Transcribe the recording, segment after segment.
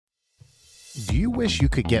Do you wish you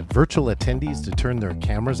could get virtual attendees to turn their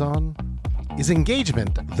cameras on? Is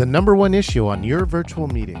engagement the number one issue on your virtual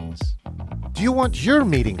meetings? Do you want your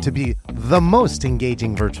meeting to be the most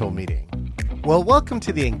engaging virtual meeting? Well, welcome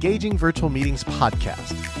to the Engaging Virtual Meetings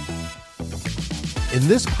podcast. In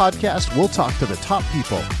this podcast, we'll talk to the top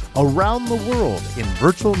people around the world in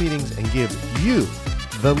virtual meetings and give you,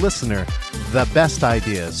 the listener, the best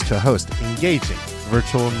ideas to host engaging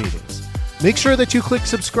virtual meetings. Make sure that you click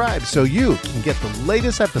subscribe so you can get the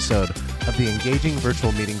latest episode of the Engaging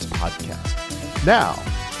Virtual Meetings podcast. Now,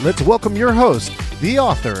 let's welcome your host, the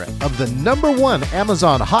author of the #1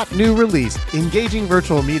 Amazon hot new release, Engaging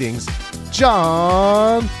Virtual Meetings,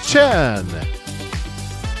 John Chen.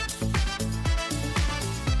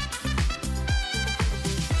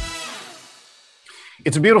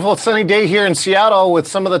 It's a beautiful sunny day here in Seattle with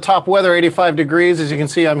some of the top weather, 85 degrees. As you can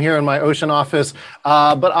see, I'm here in my ocean office,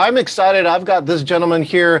 but I'm excited. I've got this gentleman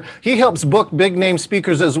here. He helps book big name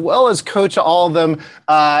speakers as well as coach all of them.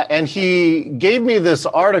 And he gave me this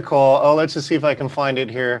article. Oh, let's just see if I can find it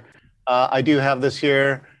here. I do have this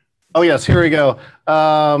here. Oh, yes, here we go.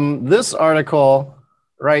 This article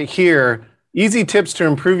right here, easy tips to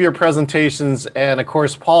improve your presentations. And of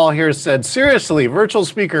course, Paul here said, seriously, virtual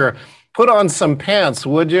speaker, put on some pants,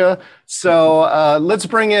 would you? So let's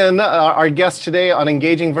bring in our guest today on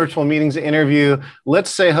Engaging Virtual Meetings interview. Let's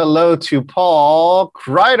say hello to Paul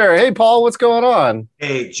Kreiter. Hey, Paul, what's going on?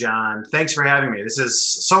 Hey, John. Thanks for having me. This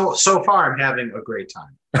is so far, I'm having a great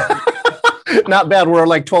time. Not bad. We're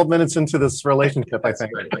like 12 minutes into this relationship, I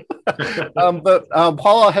think. But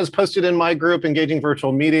Paul has posted in my group, Engaging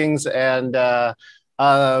Virtual Meetings, and I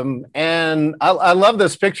love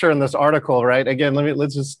this picture in this article, right? Again,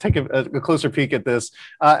 let's just take a closer peek at this.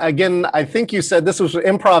 Again, I think you said this was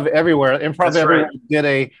Improv Everywhere. Improv Everywhere did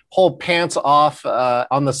a whole pants off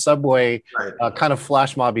on the subway kind of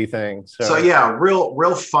flash mobby thing. So yeah,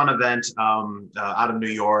 real fun event out of New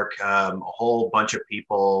York. A whole bunch of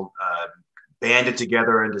people banded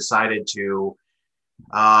together and decided to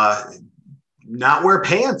not wear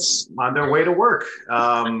pants on their way to work.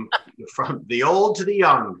 From the old to the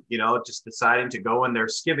young, just deciding to go in their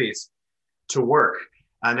skivvies to work.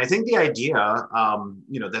 And I think the idea,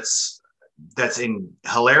 that's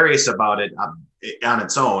hilarious about it on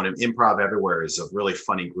its own. And Improv Everywhere is a really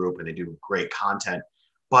funny group and they do great content.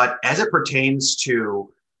 But as it pertains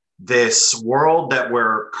to this world that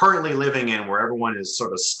we're currently living in, where everyone is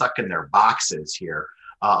sort of stuck in their boxes here,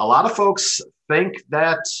 a lot of folks think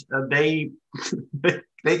that they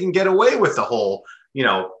can get away with the whole,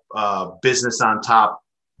 business on top,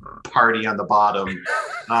 party on the bottom,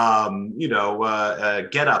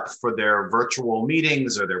 get up for their virtual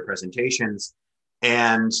meetings or their presentations.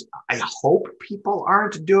 And I hope people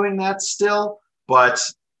aren't doing that still, but,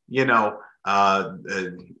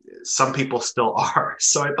 some people still are.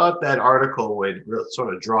 So I thought that article would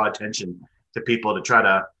sort of draw attention to people to try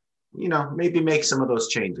to, maybe make some of those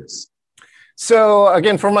changes. So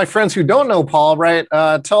again, for my friends who don't know Paul, right?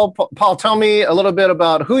 Tell me a little bit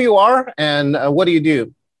about who you are and what do you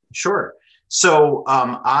do? Sure. So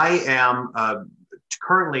I am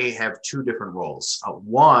currently have two different roles.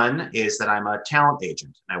 One is that I'm a talent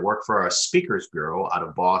agent. I work for a speakers bureau out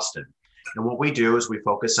of Boston. And what we do is we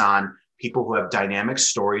focus on people who have dynamic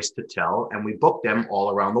stories to tell, and we book them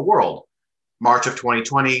all around the world. March of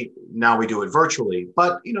 2020, now we do it virtually,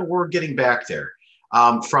 but we're getting back there.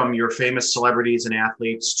 From your famous celebrities and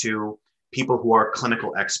athletes to people who are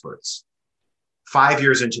clinical experts. 5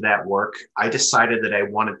 years into that work, I decided that I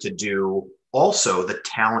wanted to do also the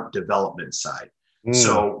talent development side.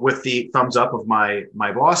 So with the thumbs up of my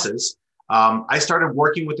bosses, I started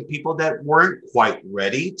working with the people that weren't quite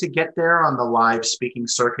ready to get there on the live speaking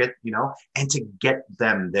circuit, and to get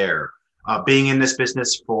them there. Being in this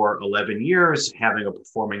business for 11 years, having a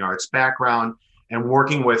performing arts background, and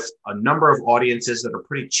working with a number of audiences that are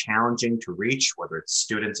pretty challenging to reach, whether it's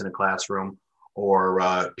students in a classroom or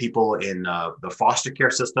people in the foster care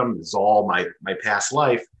system. This is all my past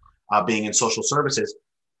life, being in social services.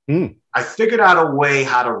 I figured out a way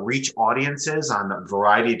how to reach audiences on a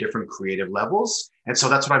variety of different creative levels. And so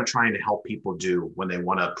that's what I'm trying to help people do when they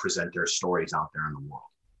want to present their stories out there in the world.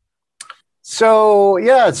 So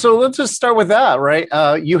let's just start with that, right?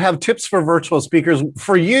 You have tips for virtual speakers.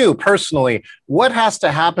 For you personally, what has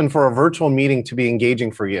to happen for a virtual meeting to be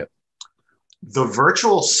engaging for you? The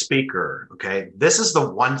virtual speaker, okay, this is the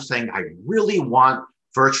one thing I really want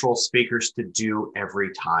virtual speakers to do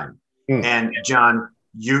every time. And John,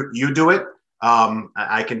 you do it.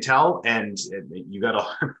 I can tell, and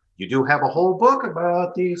you You do have a whole book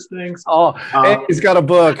about these things. Oh, hey, he's got a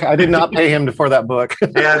book. I did not pay him for that book.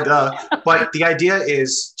 But the idea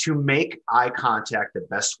is to make eye contact the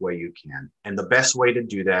best way you can. And the best way to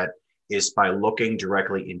do that is by looking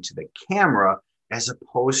directly into the camera as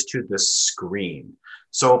opposed to the screen.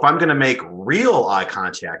 So if I'm going to make real eye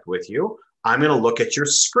contact with you, I'm going to look at your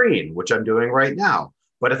screen, which I'm doing right now.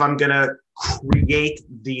 But if I'm going to create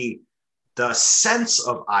the sense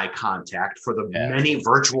of eye contact for the many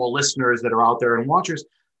virtual listeners that are out there and watchers,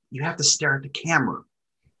 you have to stare at the camera.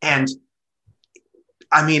 And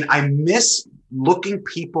I mean, I miss looking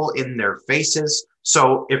people in their faces.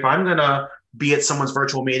 So if I'm going to be at someone's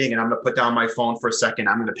virtual meeting and I'm going to put down my phone for a second,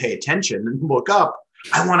 I'm going to pay attention and look up.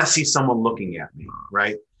 I want to see someone looking at me,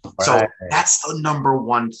 right? So that's the number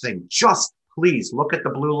one thing. Just please look at the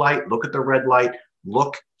blue light, look at the red light,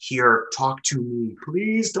 look here, talk to me.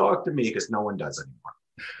 Please talk to me, because no one does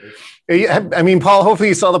anymore. I mean, Paul, hopefully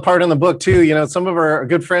you saw the part in the book too. You know, some of our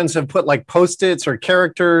good friends have put like Post-its or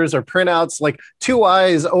characters or printouts, like 2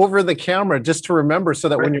 eyes over the camera, just to remember, so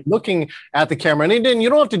that when you're looking at the camera, and you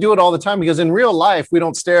don't have to do it all the time, because in real life, we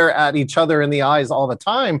don't stare at each other in the eyes all the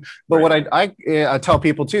time. But what I tell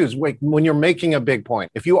people too is, when you're making a big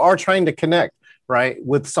point, if you are trying to connect, right,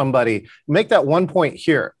 with somebody, make that one point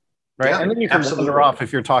here. Right. Yeah, and then you can wander off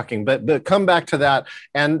if you're talking, but come back to that.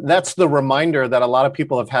 And that's the reminder that a lot of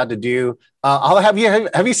people have had to do. Have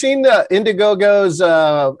you seen Indiegogo's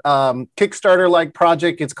Kickstarter like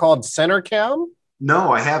project? It's called CenterCam.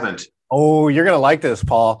 No, I haven't. Oh, you're going to like this,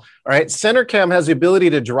 Paul. All right. CenterCam has the ability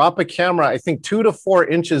to drop a camera, I think 2 to 4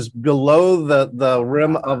 inches below the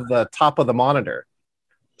rim of the top of the monitor.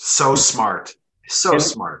 So smart. So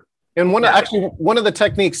smart. And one of the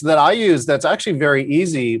techniques that I use that's actually very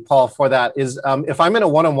easy, Paul, for that is if I'm in a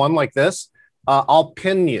one-on-one like this, I'll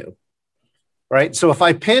pin you, right? So if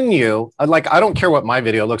I pin you, I don't care what my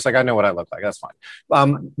video looks like. I know what I look like. That's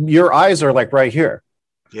fine. Your eyes are like right here.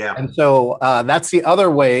 Yeah. And so that's the other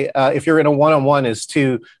way, if you're in a one-on-one, is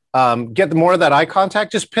to get more of that eye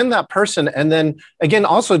contact. Just pin that person. And then again,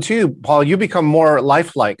 also too, Paul, you become more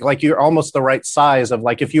lifelike, like you're almost the right size of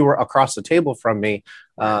like if you were across the table from me.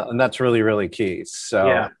 And that's really, really key. So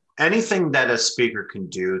yeah, anything that a speaker can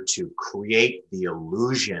do to create the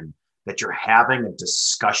illusion that you're having a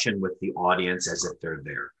discussion with the audience as if they're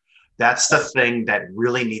there. That's the thing that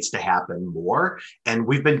really needs to happen more. And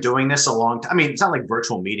we've been doing this a long time. I mean, it's not like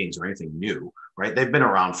virtual meetings or anything new, right? They've been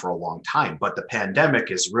around for a long time, but the pandemic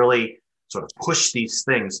has really sort of pushed these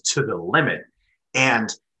things to the limit.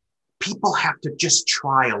 And people have to just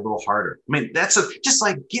try a little harder. I mean, just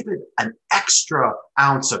like give it an extra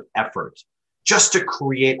ounce of effort just to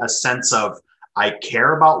create a sense of, I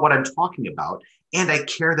care about what I'm talking about, and I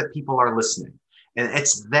care that people are listening. And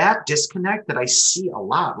it's that disconnect that I see a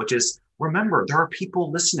lot, which is, remember, there are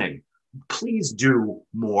people listening. Please do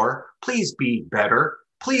more. Please be better.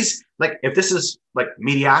 Please, like, if this is like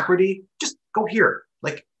mediocrity, just go here.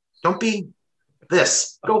 Like, don't be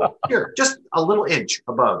this. Go here, just a little inch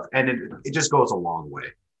above. And it just goes a long way,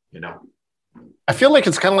 you know? I feel like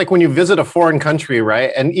it's kind of like when you visit a foreign country,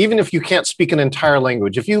 right? And even if you can't speak an entire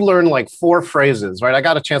language, if you learn like 4 phrases, right? I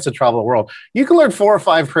got a chance to travel the world. You can learn 4 or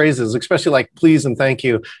 5 phrases, especially like please and thank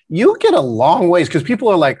you. You get a long ways because people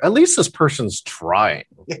are like, at least this person's trying.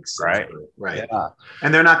 Exactly. Right. Yeah.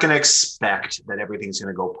 And they're not going to expect that everything's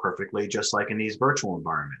going to go perfectly, just like in these virtual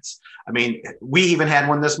environments. I mean, we even had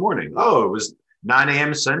one this morning. Oh, it was 9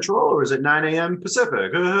 a.m. Central, or is it 9 a.m.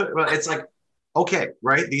 Pacific? Well, it's like, okay,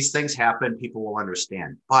 right? These things happen. People will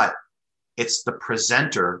understand. But it's the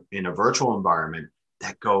presenter in a virtual environment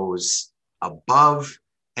that goes above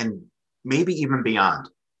and maybe even beyond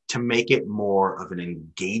to make it more of an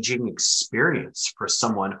engaging experience for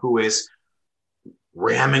someone who is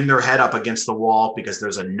ramming their head up against the wall because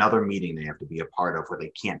there's another meeting they have to be a part of where they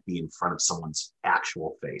can't be in front of someone's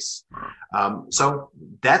actual face. So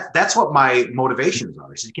that's what my motivations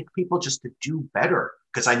are, is to get people just to do better,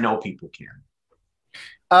 because I know people can.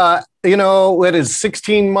 It is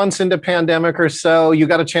 16 months into pandemic or so. You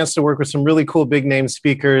got a chance to work with some really cool big name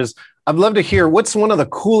speakers. I'd love to hear what's one of the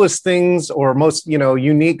coolest things or most,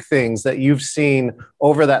 unique things that you've seen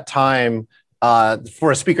over that time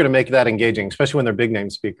for a speaker to make that engaging, especially when they're big name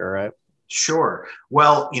speaker, right? Sure.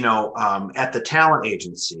 Well, at the talent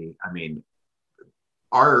agency, I mean,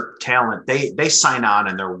 our talent, they sign on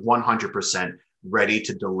and they're 100% ready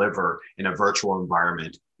to deliver in a virtual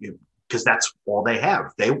environment, because that's all they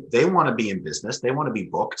have. They want to be in business. They want to be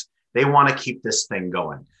booked. They want to keep this thing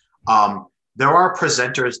going. There are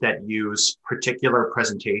presenters that use particular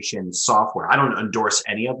presentation software. I don't endorse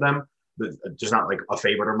any of them. there's not like a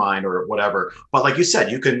favorite of mine or whatever. But like you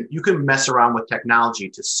said, you can mess around with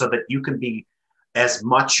technology so that you can be as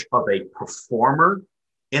much of a performer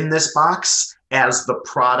in this box as the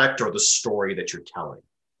product or the story that you're telling,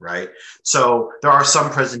 right? So there are some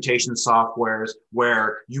presentation softwares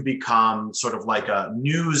where you become sort of like a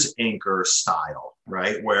news anchor style,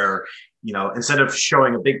 right? Where, instead of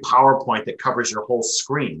showing a big PowerPoint that covers your whole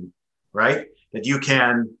screen, right? That you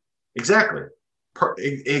can, exactly,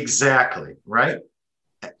 right?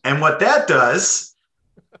 And what that does,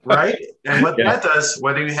 right? And what that does,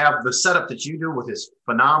 whether you have the setup that you do with is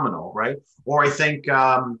phenomenal, right? Or I think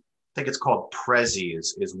it's called Prezi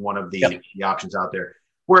is one of the options out there,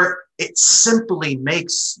 where it simply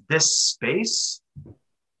makes this space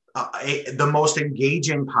the most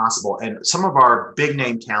engaging possible. And some of our big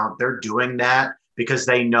name talent, they're doing that because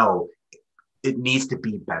they know it needs to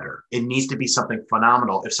be better. It needs to be something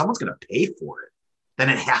phenomenal. If someone's going to pay for it, then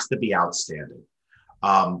it has to be outstanding.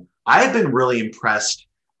 I've been really impressed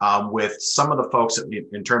with some of the folks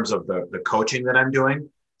in terms of the coaching that I'm doing,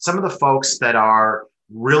 some of the folks that are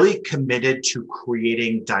really committed to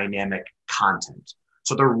creating dynamic content.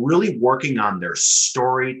 So they're really working on their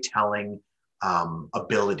storytelling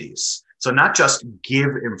abilities. So not just give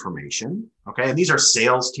information, okay? And these are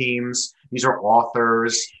sales teams, these are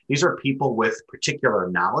authors, these are people with particular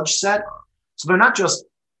knowledge set. So they're not just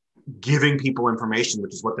giving people information,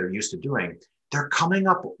 which is what they're used to doing. They're coming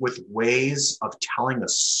up with ways of telling a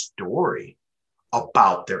story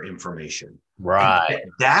about their information. Right.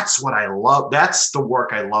 And that's what I love. That's the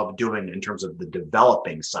work I love doing in terms of the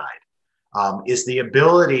developing side, is the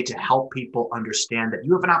ability to help people understand that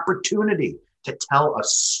you have an opportunity to tell a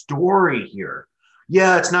story here.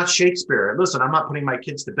 Yeah, it's not Shakespeare. Listen, I'm not putting my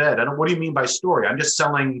kids to bed. What do you mean by story? I'm just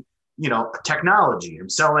selling, technology. I'm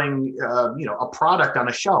selling, a product on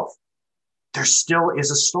a shelf. There still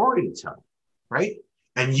is a story to tell, right?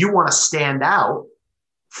 And you want to stand out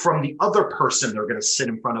from the other person they're going to sit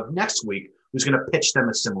in front of next week who's going to pitch them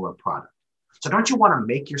a similar product. So don't you want to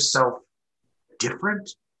make yourself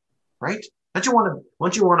different, right? Don't you want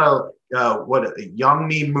to, Young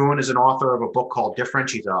Mi Moon is an author of a book called Different.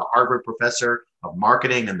 She's a Harvard professor of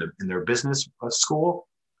marketing in their business school,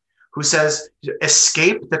 who says,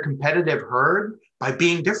 escape the competitive herd by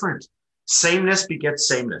being different. Sameness begets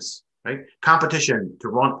sameness, right? Competition to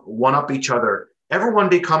one up each other. Everyone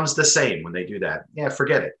becomes the same when they do that. Yeah,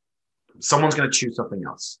 forget it. Someone's going to choose something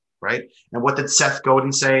else, right? And what did Seth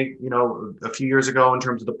Godin say, a few years ago in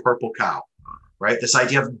terms of the purple cow? Right? This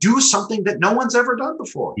idea of do something that no one's ever done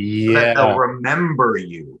before. Yeah. So that they'll remember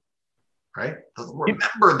you. Right? They'll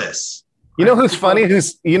remember this. You know who's funny?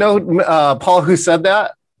 Paul, who said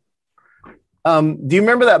that? Do you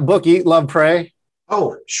remember that book, Eat, Love, Pray?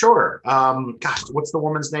 Oh, sure. What's the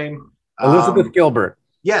woman's name? Elizabeth Gilbert.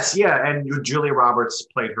 Yes, yeah. And Julia Roberts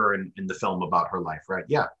played her in the film about her life, right?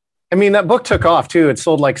 Yeah. I mean, that book took off too. It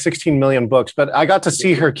sold like 16 million books, but I got to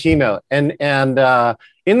see her keynote. And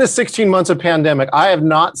in the 16 months of pandemic, I have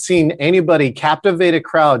not seen anybody captivate a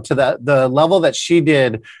crowd to the level that she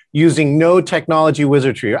did using no technology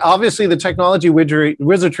wizardry. Obviously, the technology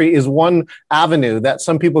wizardry is one avenue that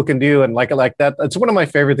some people can do. And like that, it's one of my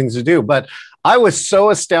favorite things to do. But I was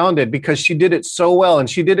so astounded because she did it so well. And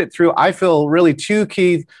she did it through, I feel, really two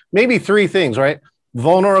key, maybe three things, right?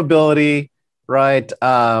 Vulnerability, right?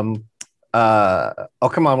 Come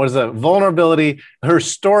on, what is that? Vulnerability, her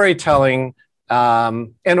storytelling,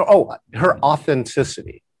 and her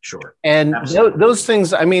authenticity. Sure. And those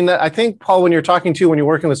things, I mean, I think, Paul, when you're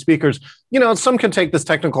working with speakers, some can take this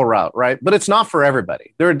technical route, right? But it's not for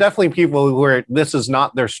everybody. There are definitely people where this is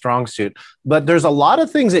not their strong suit, but there's a lot of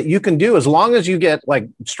things that you can do as long as you get like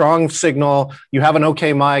strong signal, you have an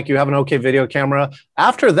okay mic, you have an okay video camera.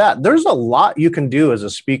 After that, there's a lot you can do as a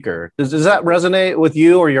speaker. Does that resonate with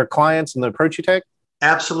you or your clients and the approach you take?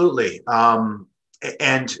 Absolutely.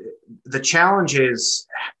 And the challenge is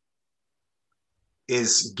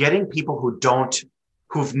getting people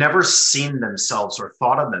who've never seen themselves or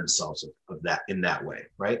thought of themselves in that way,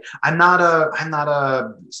 right? I'm not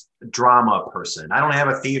a drama person. I don't have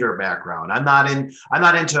a theater background. I'm not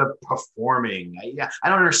into performing. I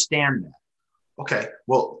don't understand that. Okay,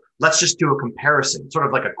 well, let's just do a comparison, sort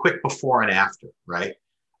of like a quick before and after, right?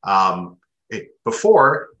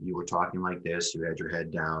 Before, you were talking like this, you had your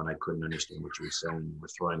head down, I couldn't understand what you were saying, you were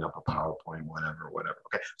throwing up a PowerPoint, whatever.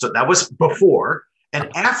 Okay, so that was before. And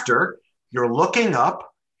after, you're looking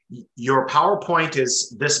up, your PowerPoint is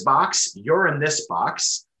this box, you're in this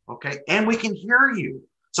box, okay, and we can hear you.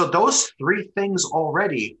 So those three things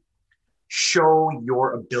already show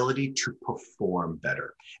your ability to perform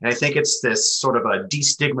better. And I think it's this sort of a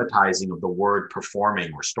destigmatizing of the word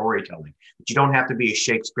performing or storytelling, that you don't have to be a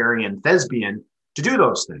Shakespearean thespian to do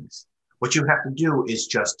those things. What you have to do is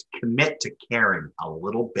just commit to caring a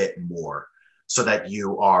little bit more so that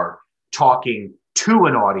you are talking to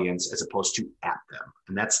an audience as opposed to at them.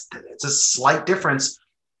 And it's a slight difference.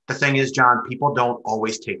 The thing is, John, people don't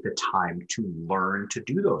always take the time to learn to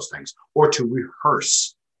do those things or to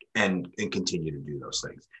rehearse and continue to do those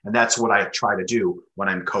things. And that's what I try to do when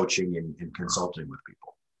I'm coaching and consulting with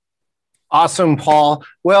people. Awesome, Paul.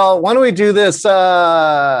 Well, why don't we do this?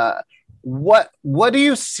 What do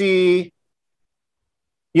you see?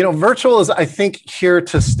 Virtual is, I think, here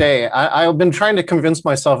to stay. I've been trying to convince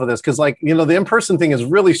myself of this because, the in-person thing is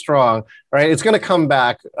really strong, right? It's going to come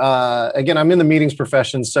back. Again, I'm in the meetings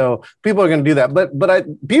profession, so people are going to do that. But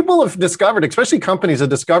people have discovered, especially companies have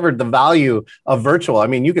discovered the value of virtual. I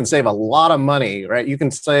mean, you can save a lot of money, right? You can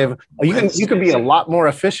be a lot more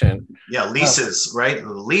efficient. Yeah, leases, right?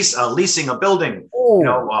 Leasing a building,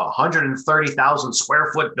 130,000 square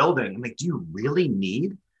foot building. I'm like, do you really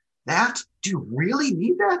need that? Do you really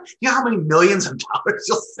need that? You know how many millions of dollars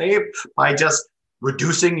you'll save by just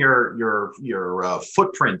reducing your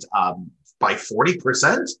footprint by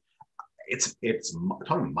 40%? It's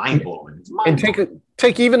totally mind blowing. And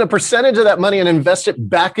take even a percentage of that money and invest it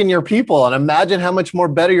back in your people, and imagine how much more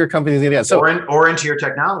better your company is going to get. So or into your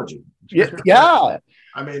technology. Yeah.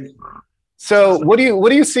 I mean. So what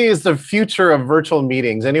do you see as the future of virtual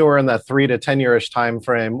meetings? Anywhere in that 3 to 10 yearish time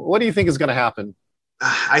frame? What do you think is going to happen?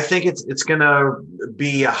 I think it's going to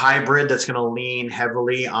be a hybrid that's going to lean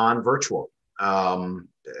heavily on virtual. I'm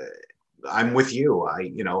with you.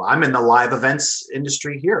 I'm in the live events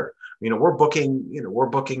industry here. We're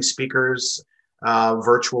booking speakers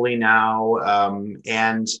virtually now.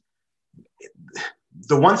 And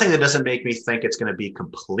the one thing that doesn't make me think it's going to be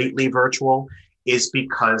completely virtual is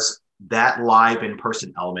because that live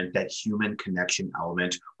in-person element, that human connection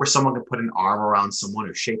element, where someone can put an arm around someone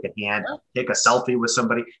or shake a hand, take a selfie with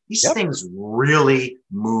somebody, these things really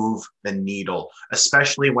move the needle,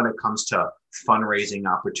 especially when it comes to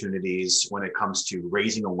fundraising opportunities, when it comes to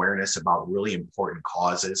raising awareness about really important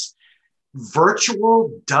causes. Virtual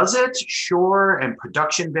does it, sure, and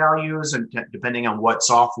production values, and depending on what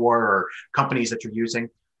software or companies that you're using,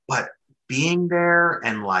 but being there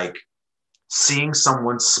and seeing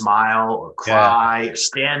someone smile or cry, or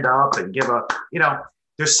stand up and give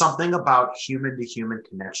there's something about human to human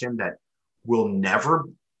connection that will never,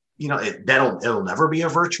 it'll never be a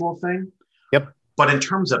virtual thing. Yep. But in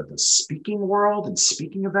terms of the speaking world and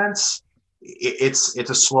speaking events, it's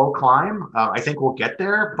a slow climb. I think we'll get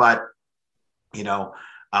there, but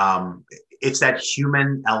it's that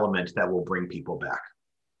human element that will bring people back.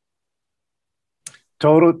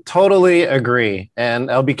 Totally agree. And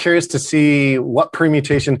I'll be curious to see what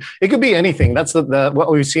permutation. It could be anything. That's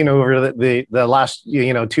what we've seen over the last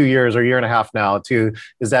 2 years or year and a half now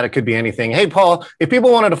is that it could be anything. Hey, Paul, if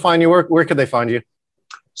people wanted to find you, where could they find you?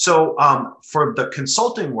 So for the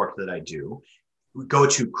consulting work that I do, we go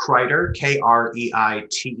to Kreiter, Kreiter,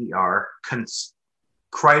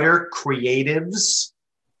 Kreiter Creatives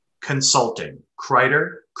Consulting,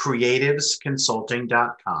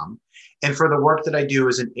 KreiterCreativesConsulting.com. And for the work that I do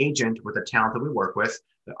as an agent with a talent that we work with,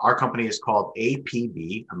 our company is called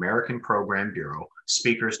APB, American Program Bureau,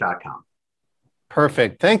 speakers.com.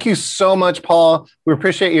 Perfect. Thank you so much, Paul. We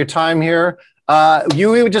appreciate your time here.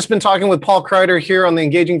 We've just been talking with Paul Kreiter here on the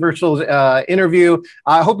Engaging Virtual interview.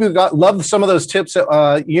 I hope you loved some of those tips.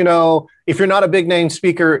 If you're not a big name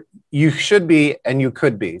speaker, you should be and you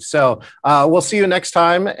could be. So we'll see you next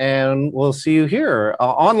time, and we'll see you here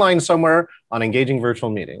online somewhere on Engaging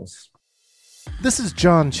Virtual Meetings. This is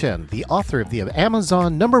John Chen, the author of the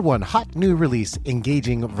Amazon #1 hot new release,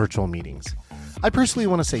 Engaging Virtual Meetings. I personally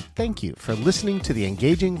want to say thank you for listening to the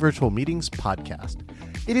Engaging Virtual Meetings podcast.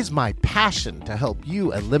 It is my passion to help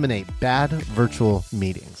you eliminate bad virtual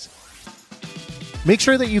meetings. Make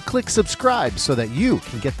sure that you click subscribe so that you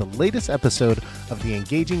can get the latest episode of the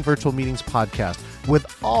Engaging Virtual Meetings podcast with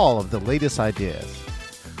all of the latest ideas.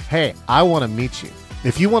 Hey, I want to meet you.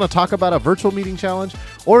 If you want to talk about a virtual meeting challenge,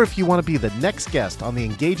 or if you want to be the next guest on the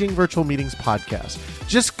Engaging Virtual Meetings podcast,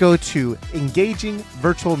 just go to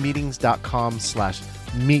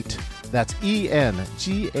engagingvirtualmeetings.com/meet. That's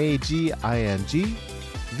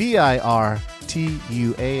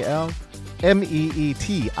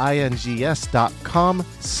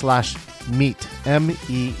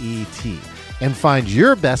MEET, and find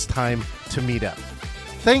your best time to meet up.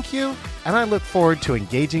 Thank you, and I look forward to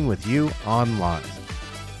engaging with you online.